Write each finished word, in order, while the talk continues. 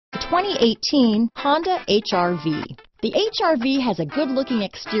2018 Honda HR-V. The HR-V has a good-looking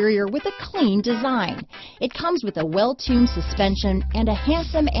exterior with a clean design. It comes with a well-tuned suspension and a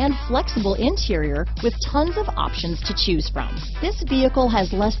handsome and flexible interior with tons of options to choose from. This vehicle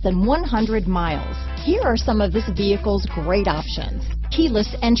has less than 100 miles. Here are some of this vehicle's great options: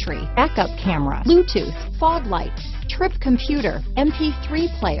 keyless entry, backup camera, Bluetooth, fog lights, trip computer,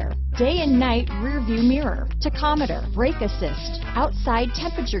 MP3 player, day and night rear view mirror, tachometer, brake assist, outside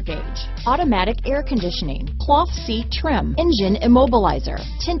temperature gauge, automatic air conditioning, cloth seat trim, engine immobilizer,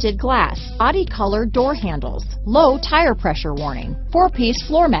 tinted glass, body color door handles, low tire pressure warning, 4-piece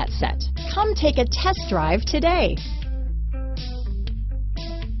floor mat set. Come take a test drive today.